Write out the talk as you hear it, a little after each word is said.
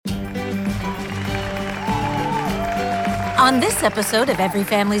On this episode of Every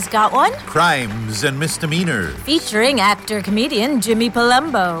Family's Got One, Crimes and Misdemeanors. Featuring actor-comedian Jimmy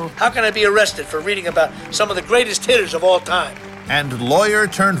Palumbo. How can I be arrested for reading about some of the greatest hitters of all time? And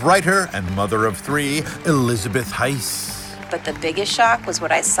lawyer-turned-writer and mother of three, Elizabeth Heiss. But the biggest shock was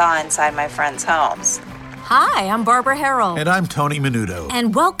what I saw inside my friends' homes. Hi, I'm Barbara Harrell. And I'm Tony Menudo.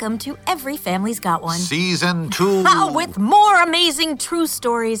 And welcome to Every Family's Got One. Season 2. With more amazing true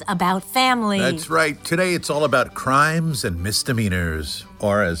stories about family. That's right. Today it's all about crimes and misdemeanors.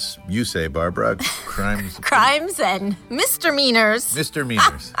 Or as you say, Barbara, crimes... Crimes and misdemeanors.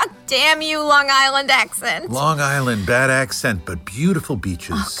 Misdemeanors. Damn you, Long Island accent. Long Island, bad accent, but beautiful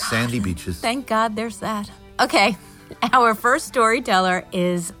beaches, sandy beaches. Thank God there's that. Okay. Our first storyteller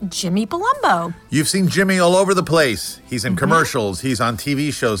is Jimmy Palumbo. You've seen Jimmy all over the place. He's in commercials. He's on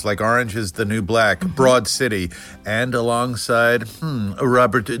TV shows like Orange is the New Black, Broad City, and alongside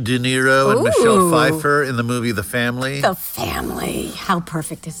Robert De Niro and Michelle Pfeiffer in the movie The Family. The Family. How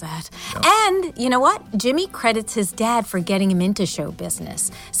perfect is that? Yeah. And you know what? Jimmy credits his dad for getting him into show business,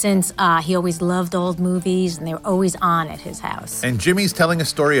 since he always loved old movies and they were always on at his house. And Jimmy's telling a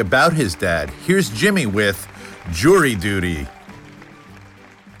story about his dad. Here's Jimmy with Jury Duty.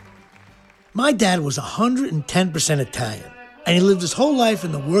 My dad was 110% Italian, and he lived his whole life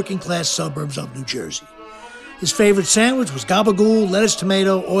in the working-class suburbs of New Jersey. His favorite sandwich was gabagool, lettuce,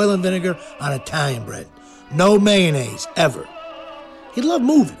 tomato, oil, and vinegar on Italian bread. No mayonnaise, ever. He loved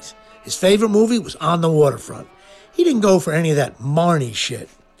movies. His favorite movie was On the Waterfront. He didn't go for any of that Marnie shit.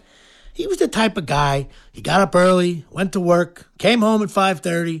 He was the type of guy, he got up early, went to work, came home at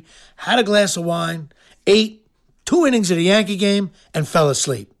 5:30, had a glass of wine, ate 2 innings of the Yankee game, and fell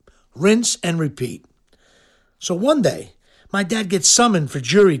asleep. Rinse and repeat. So one day, my dad gets summoned for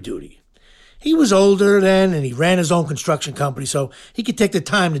jury duty. He was older then, and he ran his own construction company, so he could take the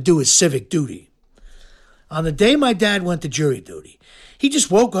time to do his civic duty. On the day my dad went to jury duty, he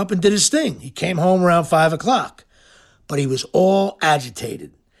just woke up and did his thing. He came home around 5 o'clock, but he was all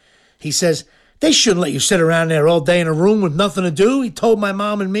agitated. He says, "They shouldn't let you sit around there all day in a room with nothing to do," he told my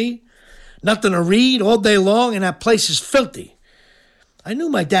mom and me. "Nothing to read all day long, and that place is filthy." I knew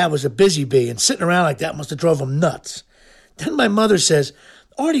my dad was a busy bee, and sitting around like that must have drove him nuts. Then my mother says,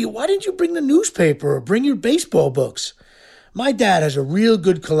 "Artie, why didn't you bring the newspaper or bring your baseball books?" My dad has a real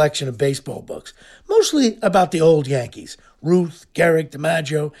good collection of baseball books, mostly about the old Yankees, Ruth, Gehrig,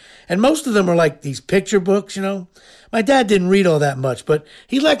 DiMaggio, and most of them are like these picture books, you know. My dad didn't read all that much, but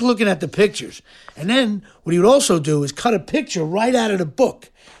he liked looking at the pictures. And then what he would also do is cut a picture right out of the book,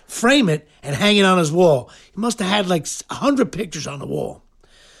 frame it, and hang it on his wall. He must have had like 100 pictures on the wall.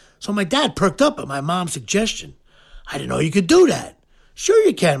 So my dad perked up at my mom's suggestion. "I didn't know you could do that." "Sure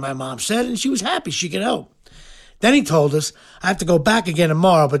you can," my mom said, and she was happy she could help. Then he told us, "I have to go back again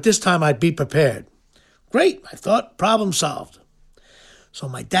tomorrow, but this time I'd be prepared." Great, I thought, problem solved. So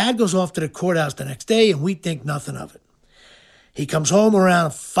my dad goes off to the courthouse the next day, and we think nothing of it. He comes home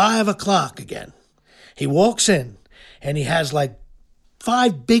around 5 o'clock again. He walks in, and he has like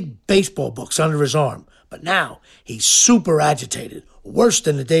 5 big baseball books under his arm. But now he's super agitated, worse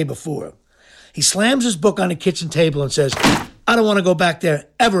than the day before. He slams his book on the kitchen table and says, "I don't want to go back there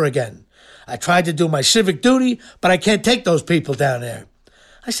ever again. I tried to do my civic duty, but I can't take those people down there."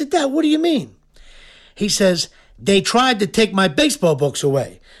 I said, "Dad, what do you mean?" He says, "They tried to take my baseball books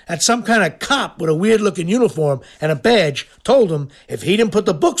away. And some kind of cop with a weird-looking uniform and a badge told him if he didn't put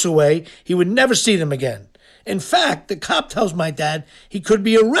the books away, he would never see them again. In fact, the cop tells my dad he could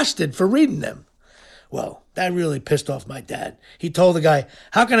be arrested for reading them." Well, that really pissed off my dad. He told the guy,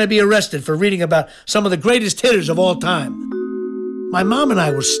 "How can I be arrested for reading about some of the greatest hitters of all time?" My mom and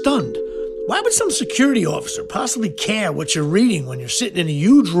I were stunned. Why would some security officer possibly care what you're reading when you're sitting in a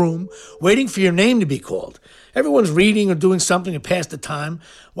huge room waiting for your name to be called? Everyone's reading or doing something to pass the time.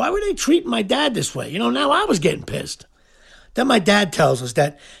 Why were they treating my dad this way? Now I was getting pissed. Then my dad tells us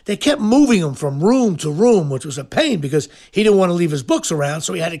that they kept moving him from room to room, which was a pain because he didn't want to leave his books around,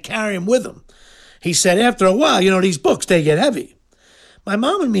 so he had to carry them with him. He said after a while, these books, they get heavy. My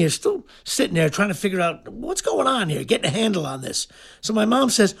mom and me are still sitting there trying to figure out what's going on here, getting a handle on this. So my mom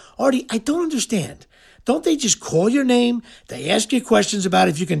says, "Artie, I don't understand. Don't they just call your name? They ask you questions about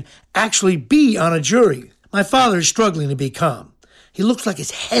if you can actually be on a jury." My father is struggling to be calm. He looks like his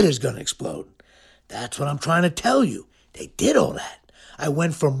head is going to explode. "That's what I'm trying to tell you. They did all that. I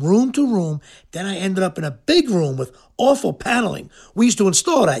went from room to room, then I ended up in a big room with awful paneling. We used to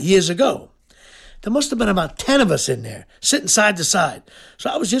install that years ago. There must have been about 10 of us in there, sitting side to side. So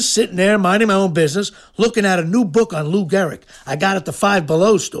I was just sitting there, minding my own business, looking at a new book on Lou Gehrig I got at the Five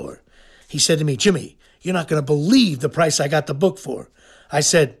Below store. He said to me, "Jimmy, you're not going to believe the price I got the book for." I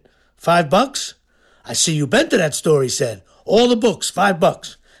said, $5? "I see you've been to that store," he said. All the books,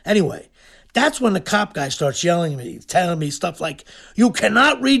 $5. Anyway, that's when the cop guy starts yelling at me, telling me stuff like, you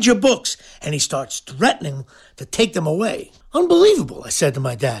cannot read your books. And he starts threatening to take them away. Unbelievable, I said to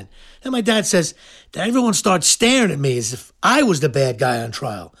my dad. And my dad says that everyone starts staring at me as if I was the bad guy on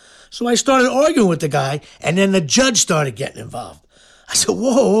trial. So I started arguing with the guy, and then the judge started getting involved. I said,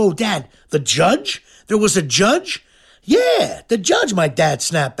 whoa, Dad, the judge? There was a judge? Yeah, the judge, my dad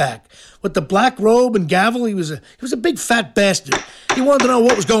snapped back. With the black robe and gavel, he was a big fat bastard. He wanted to know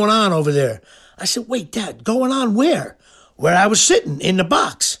what was going on over there. I said, wait, Dad, going on where? Where I was sitting, in the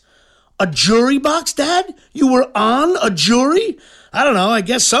box. A jury box, Dad? You were on a jury? I don't know, I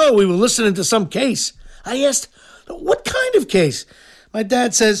guess so. We were listening to some case. I asked, what kind of case? My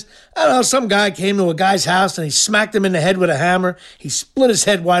dad says, I don't know, some guy came to a guy's house and he smacked him in the head with a hammer. He split his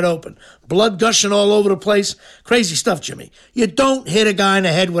head wide open. Blood gushing all over the place. Crazy stuff, Jimmy. You don't hit a guy in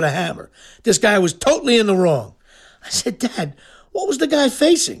the head with a hammer. This guy was totally in the wrong. I said, Dad, what was the guy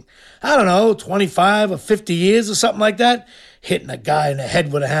facing? I don't know, 25 or 50 years or something like that. Hitting a guy in the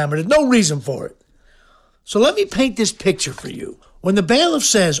head with a hammer. There's no reason for it. So let me paint this picture for you. When the bailiff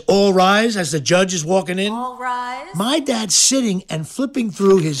says, all rise, as the judge is walking in, all rise, my dad's sitting and flipping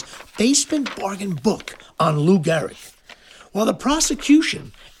through his basement bargain book on Lou Gehrig, while the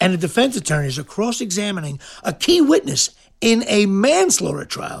prosecution and the defense attorneys are cross-examining a key witness in a manslaughter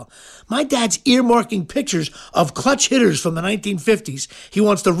trial. My dad's earmarking pictures of clutch hitters from the 1950s he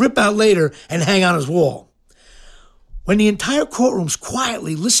wants to rip out later and hang on his wall. When the entire courtroom's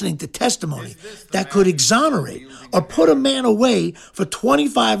quietly listening to testimony that could exonerate or put a man away for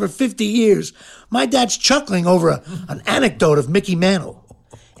 25 or 50 years, my dad's chuckling over an anecdote of Mickey Mantle.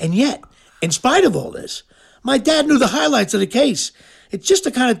 And yet, in spite of all this, my dad knew the highlights of the case. It's just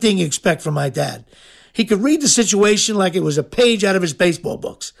the kind of thing you expect from my dad. He could read the situation like it was a page out of his baseball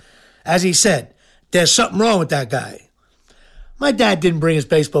books. As he said, there's something wrong with that guy. My dad didn't bring his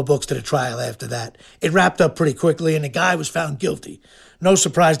baseball books to the trial after that. It wrapped up pretty quickly, and the guy was found guilty. No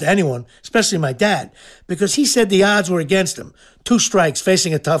surprise to anyone, especially my dad, because he said the odds were against him. 2 strikes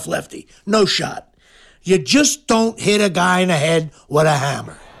facing a tough lefty. No shot. You just don't hit a guy in the head with a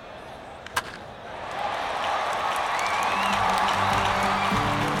hammer.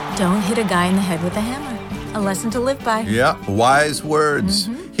 Don't hit a guy in the head with a hammer. A lesson to live by. Yeah, wise words.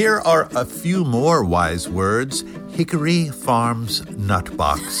 Here are a few more wise words. Hickory Farms Nut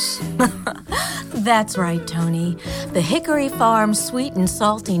Box. That's right, Tony. The Hickory Farm Sweet and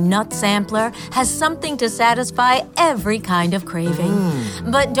Salty Nut Sampler has something to satisfy every kind of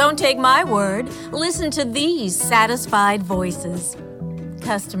craving. But don't take my word. Listen to these satisfied voices.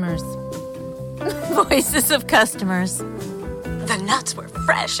 Customers. Voices of customers. The nuts were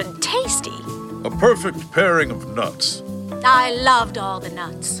fresh and tasty. A perfect pairing of nuts. I loved all the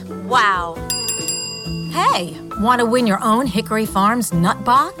nuts. Wow. Hey, want to win your own Hickory Farms nut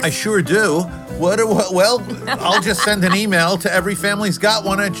box? I sure do. Well, I'll just send an email to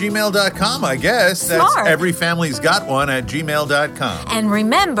everyfamiliesgotone@gmail.com, I guess. Smart. That's everyfamiliesgotone@gmail.com. And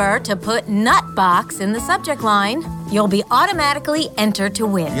remember to put nut box in the subject line. You'll be automatically entered to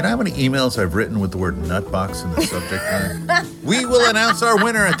win. You know how many emails I've written with the word nutbox in the subject line? We will announce our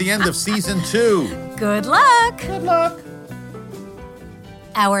winner at the end of season 2. Good luck. Good luck.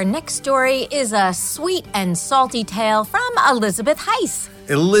 Our next story is a sweet and salty tale from Elizabeth Heiss.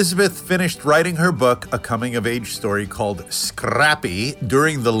 Elizabeth finished writing her book, a coming-of-age story called Scrappy,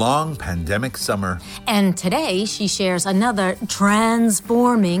 during the long pandemic summer. And today she shares another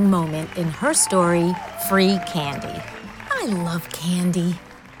transforming moment in her story, Free Candy. I love candy.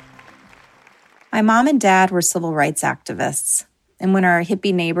 My mom and dad were civil rights activists, and when our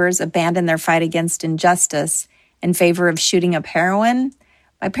hippie neighbors abandoned their fight against injustice in favor of shooting up heroin,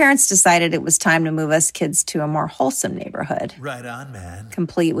 my parents decided it was time to move us kids to a more wholesome neighborhood. Right on, man.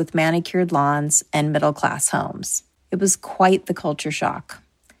 Complete with manicured lawns and middle-class homes. It was quite the culture shock.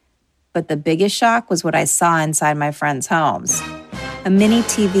 But the biggest shock was what I saw inside my friends' homes. A mini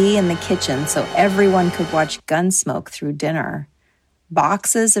TV in the kitchen so everyone could watch Gunsmoke through dinner.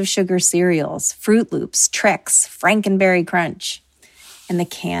 Boxes of sugar cereals, Fruit Loops, Trix, Frankenberry Crunch. And the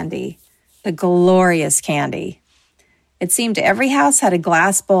candy. The glorious candy. It seemed every house had a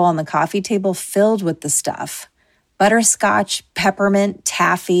glass bowl on the coffee table filled with the stuff. Butterscotch, peppermint,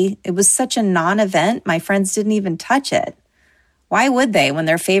 taffy. It was such a non-event, my friends didn't even touch it. Why would they when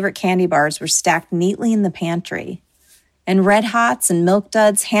their favorite candy bars were stacked neatly in the pantry? And Red Hots and Milk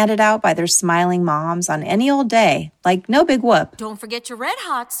Duds handed out by their smiling moms on any old day, like no big whoop. Don't forget your Red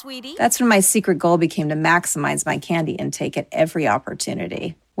Hots, sweetie. That's when my secret goal became to maximize my candy intake at every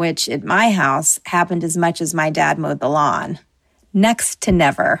opportunity, which at my house happened as much as my dad mowed the lawn. Next to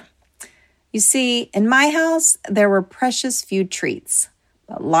never. You see, in my house, there were precious few treats,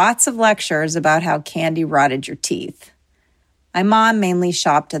 but lots of lectures about how candy rotted your teeth. My mom mainly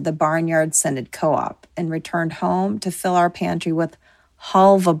shopped at the Barnyard Scented Co-op and returned home to fill our pantry with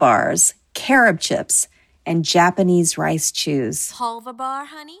halva bars, carob chips, and Japanese rice chews. Halva bar,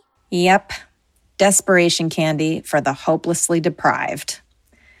 honey? Yep, desperation candy for the hopelessly deprived.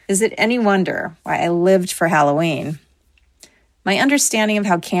 Is it any wonder why I lived for Halloween? My understanding of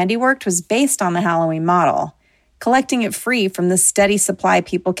how candy worked was based on the Halloween model, collecting it free from the steady supply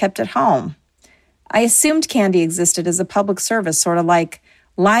people kept at home. I assumed candy existed as a public service, sort of like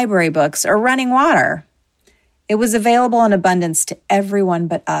library books or running water. It was available in abundance to everyone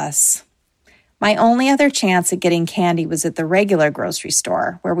but us. My only other chance at getting candy was at the regular grocery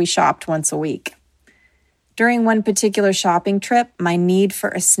store, where we shopped once a week. During one particular shopping trip, my need for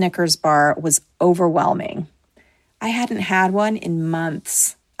a Snickers bar was overwhelming. I hadn't had one in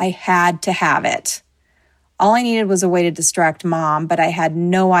months. I had to have it. All I needed was a way to distract Mom, but I had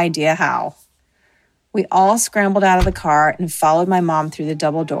no idea how. We all scrambled out of the car and followed my mom through the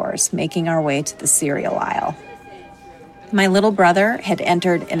double doors, making our way to the cereal aisle. My little brother had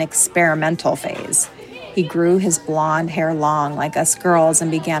entered an experimental phase. He grew his blonde hair long like us girls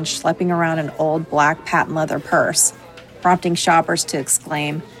and began schlepping around an old black patent leather purse, prompting shoppers to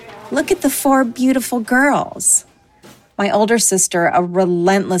exclaim, "Look at the 4 beautiful girls." My older sister, a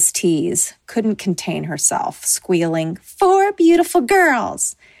relentless tease, couldn't contain herself, squealing, "4 beautiful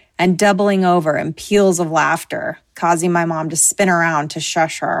girls," and doubling over in peals of laughter, causing my mom to spin around to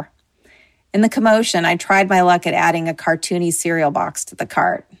shush her. In the commotion, I tried my luck at adding a cartoony cereal box to the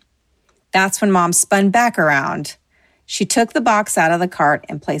cart. That's when Mom spun back around. She took the box out of the cart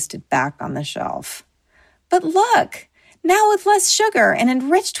and placed it back on the shelf. "But look, now with less sugar and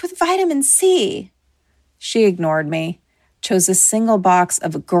enriched with vitamin C." She ignored me, chose a single box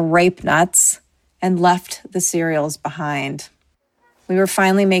of grape nuts, and left the cereals behind. We were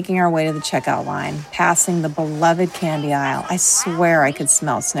finally making our way to the checkout line, passing the beloved candy aisle. I swear I could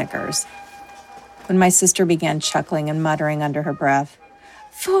smell Snickers. When my sister began chuckling and muttering under her breath,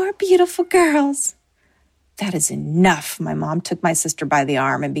 "4 beautiful girls." "That is enough." My mom took my sister by the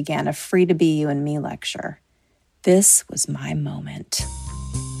arm and began a free to be you and me lecture. This was my moment.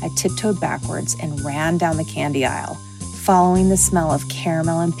 I tiptoed backwards and ran down the candy aisle, following the smell of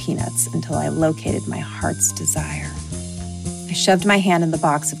caramel and peanuts until I located my heart's desire. I shoved my hand in the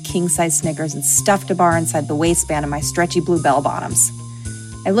box of king-size Snickers and stuffed a bar inside the waistband of my stretchy blue bell-bottoms.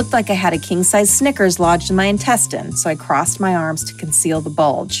 I looked like I had a king-size Snickers lodged in my intestine, so I crossed my arms to conceal the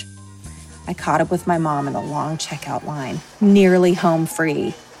bulge. I caught up with my mom in the long checkout line, nearly home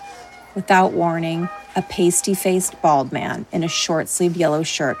free. Without warning, a pasty-faced bald man in a short-sleeved yellow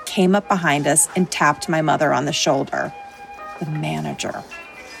shirt came up behind us and tapped my mother on the shoulder. The manager.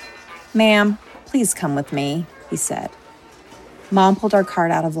 "Ma'am, please come with me," he said. Mom pulled our cart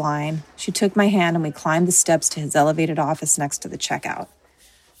out of line. She took my hand and we climbed the steps to his elevated office next to the checkout.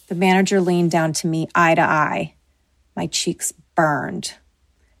 The manager leaned down to me eye to eye. My cheeks burned.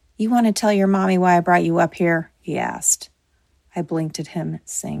 "You want to tell your mommy why I brought you up here?" he asked. I blinked at him,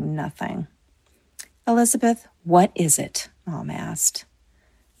 saying nothing. "Elizabeth, what is it?" Mom asked.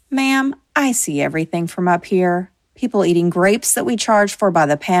 "Ma'am, I see everything from up here. People eating grapes that we charge for by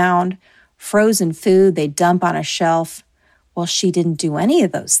the pound, frozen food they dump on a shelf. Well, she didn't do any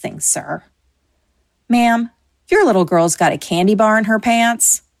of those things, sir." "Ma'am, your little girl's got a candy bar in her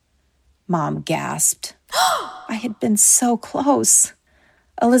pants." Mom gasped. I had been so close.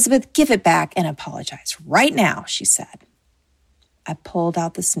 "Elizabeth, give it back and apologize right now," she said. I pulled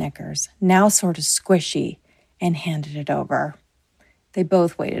out the Snickers, now sort of squishy, and handed it over. They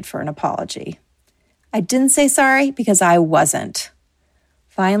both waited for an apology. I didn't say sorry because I wasn't.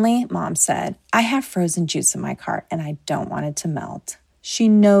 Finally, Mom said, "I have frozen juice in my cart and I don't want it to melt." She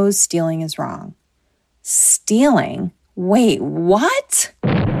knows stealing is wrong. Stealing? Wait, what?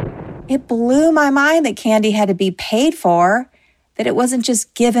 It blew my mind that candy had to be paid for, that it wasn't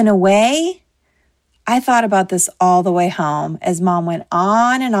just given away. I thought about this all the way home as Mom went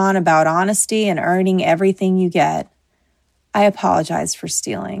on and on about honesty and earning everything you get. I apologized for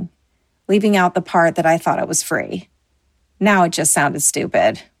stealing, leaving out the part that I thought it was free. Now it just sounded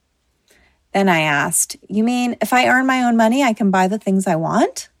stupid. Then I asked, "You mean if I earn my own money, I can buy the things I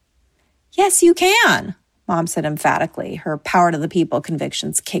want?" "Yes, you can," Mom said emphatically, her power to the people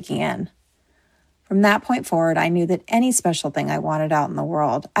convictions kicking in. From that point forward, I knew that any special thing I wanted out in the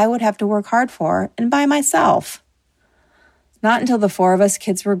world, I would have to work hard for and buy myself. Not until the 4 of us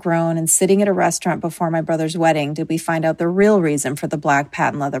kids were grown and sitting at a restaurant before my brother's wedding did we find out the real reason for the black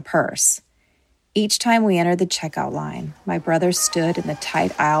patent leather purse. Each time we entered the checkout line, my brother stood in the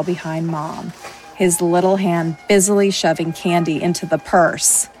tight aisle behind Mom, his little hand busily shoving candy into the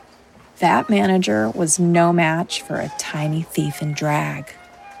purse. That manager was no match for a tiny thief in drag.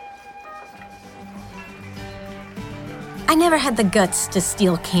 I never had the guts to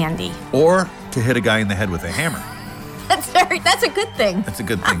steal candy. Or to hit a guy in the head with a hammer. That's a good thing. That's a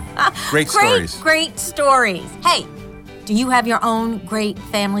good thing. Great stories. Great stories. Hey, do you have your own great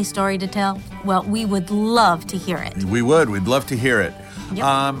family story to tell? Well, we would love to hear it. We would. We'd love to hear it.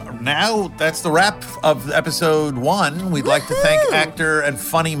 Yep. Now, that's the wrap of episode 1. We'd like to thank actor and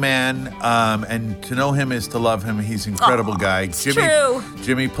funny man, and to know him is to love him. He's an incredible guy. True.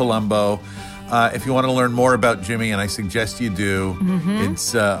 Jimmy Palumbo. If you want to learn more about Jimmy, and I suggest you do,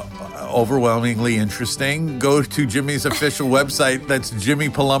 it's overwhelmingly interesting. Go to Jimmy's official website. That's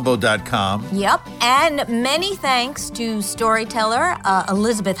jimmypalumbo.com. Yep. And many thanks to storyteller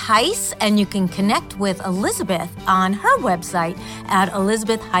Elizabeth Heiss. And you can connect with Elizabeth on her website at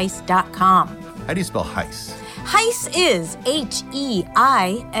elizabethheiss.com. How do you spell Heiss? Heiss is Heise.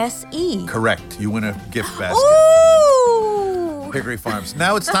 Correct. You win a gift basket. Ooh! Hickory Farms.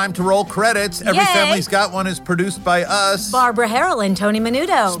 Now it's time to roll credits. Every Yay. Family's Got One is produced by us. Barbara Harrell and Tony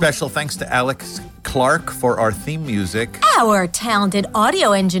Menudo. Special thanks to Alex Clark for our theme music. Our talented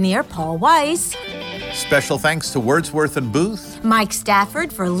audio engineer, Paul Weiss. Special thanks to Wordsworth and Booth. Mike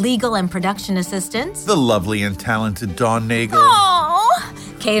Stafford for legal and production assistance. The lovely and talented Dawn Nagel. Aww!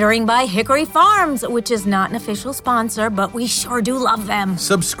 Catering by Hickory Farms, which is not an official sponsor, but we sure do love them.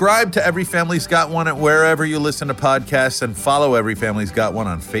 Subscribe to Every Family's Got One at wherever you listen to podcasts, and follow Every Family's Got One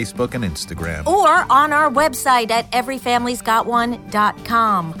on Facebook and Instagram. Or on our website at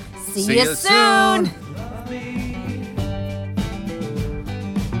everyfamiliesgotone.com. See you soon.